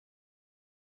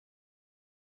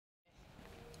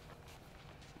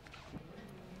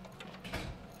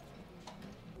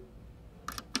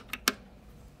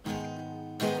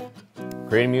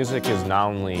Creating music is not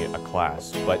only a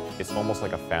class, but it's almost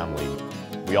like a family.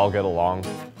 We all get along,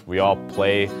 we all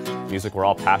play music, we're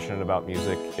all passionate about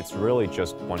music. It's really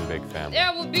just one big family.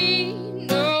 There will be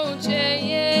no change.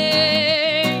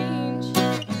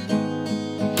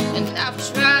 And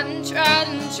I've tried and tried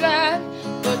and tried,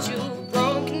 but you've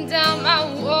broken down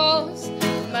my walls.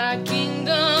 My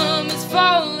kingdom is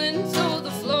falling to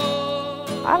the floor.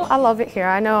 I love it here.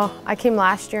 I know I came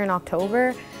last year in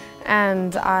October,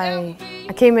 and I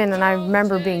came in and I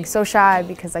remember being so shy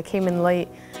because I came in late,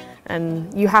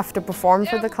 and you have to perform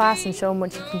for the class and show them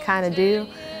what you can kind of do.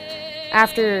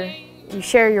 After you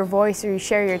share your voice or you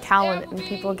share your talent and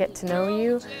people get to know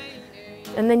you,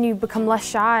 and then you become less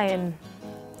shy, and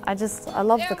I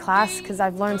love the class because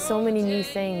I've learned so many new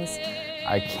things.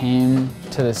 I came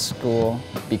to this school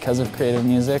because of creative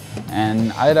music,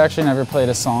 and I had actually never played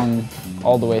a song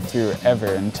all the way through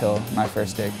ever until my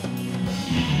first gig.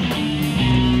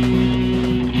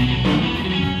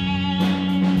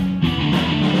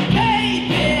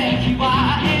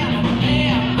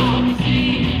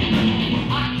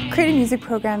 Creative music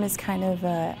program is kind of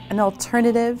an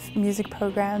alternative music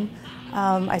program.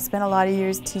 I spent a lot of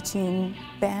years teaching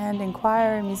band and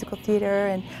choir and musical theater,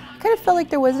 and I kind of felt like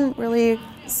there wasn't really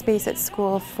space at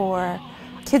school for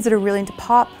kids that are really into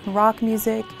pop and rock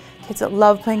music, kids that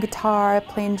love playing guitar,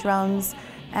 playing drums,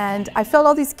 and I felt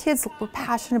all these kids were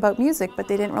passionate about music, but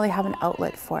they didn't really have an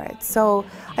outlet for it. So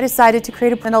I decided to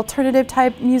create an alternative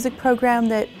type music program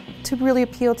to really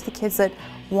appeal to the kids that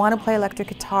want to play electric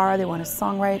guitar, they want to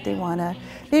songwrite, they want to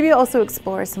maybe also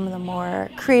explore some of the more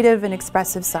creative and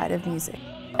expressive side of music.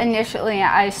 Initially,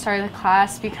 I started the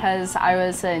class because I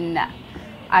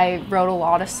wrote a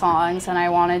lot of songs and I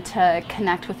wanted to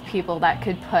connect with people that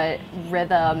could put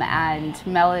rhythm and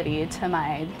melody to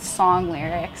my song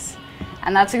lyrics.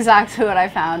 And that's exactly what I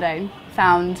found. I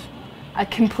found a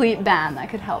complete band that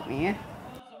could help me.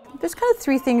 There's kind of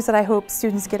three things that I hope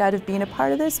students get out of being a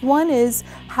part of this. One is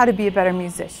how to be a better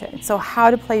musician. So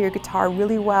how to play your guitar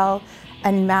really well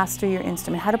and master your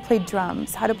instrument, how to play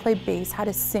drums, how to play bass, how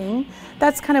to sing.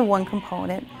 That's kind of one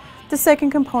component. The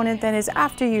second component then is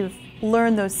after you've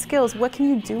learned those skills, what can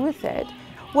you do with it?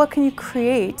 What can you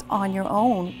create on your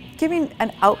own? Giving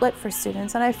an outlet for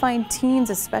students, and I find teens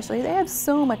especially, they have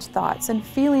so much thoughts and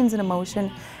feelings and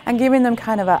emotion, and giving them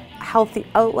kind of a healthy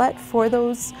outlet for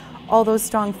all those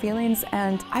strong feelings.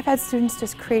 And I've had students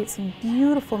just create some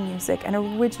beautiful music and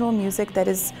original music that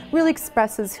really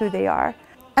expresses who they are.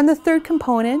 And the third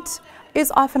component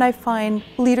is often I find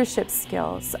leadership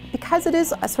skills. Because it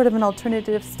is a sort of an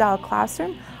alternative style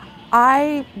classroom,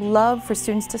 I love for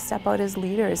students to step out as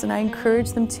leaders, and I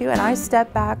encourage them to, and I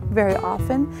step back very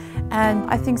often, and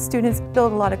I think students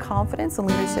build a lot of confidence and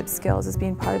leadership skills as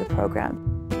being part of the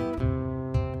program.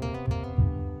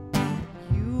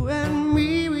 You and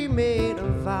me, we made a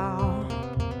vow,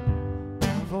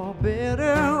 for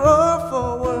better or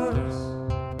for worse.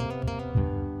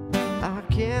 I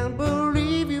can't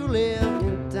believe you let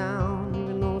me down,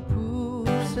 even though it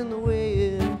proves in the way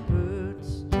it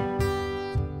hurts.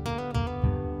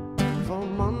 For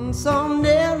months on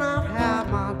end I've had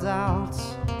my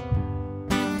doubts,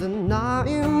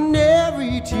 denying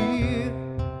every tear.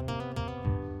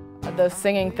 The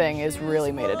singing thing has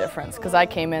really made a difference because I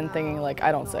came in thinking like,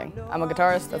 I don't sing. I'm a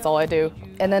guitarist, that's all I do.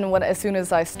 And then as soon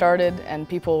as I started and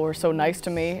people were so nice to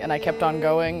me and I kept on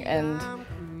going, and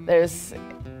there's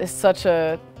such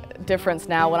a difference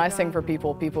now when I sing for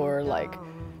people, people are like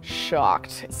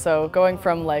shocked. So going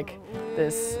from like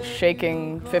this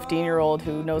shaking 15-year-old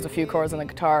who knows a few chords on the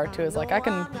guitar to is like, I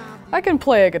can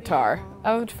play a guitar.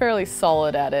 I'm fairly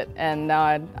solid at it, and now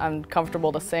I'm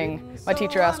comfortable to sing. My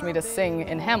teacher asked me to sing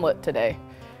in Hamlet today,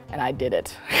 and I did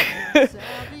it. That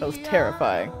was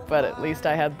terrifying, but at least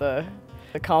I had the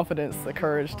confidence, the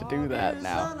courage to do that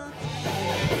now.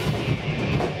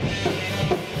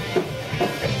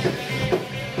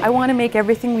 I want to make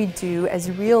everything we do as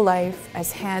real life,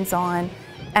 as hands-on,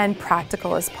 and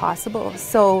practical as possible.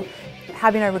 So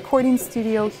having our recording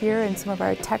studio here and some of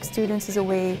our tech students is a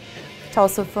way to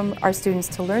also from our students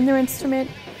to learn their instrument,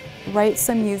 write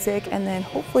some music, and then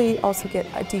hopefully also get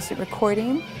a decent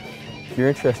recording. If you're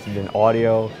interested in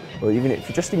audio, or even if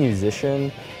you're just a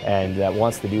musician and that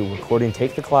wants to do recording,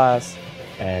 take the class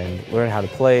and learn how to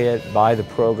play it, buy the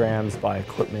programs, buy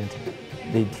equipment.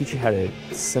 They teach you how to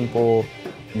simple,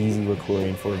 easy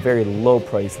recording for a very low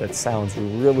price that sounds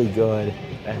really good,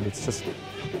 and it's just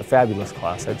a fabulous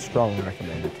class. I'd strongly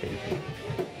recommend it taking.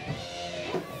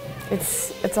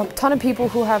 It's a ton of people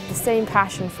who have the same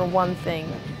passion for one thing,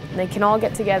 and they can all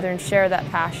get together and share that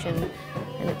passion,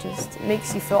 and it just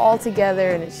makes you feel all together,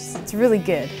 and it's really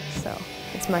good. So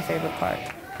it's my favorite part.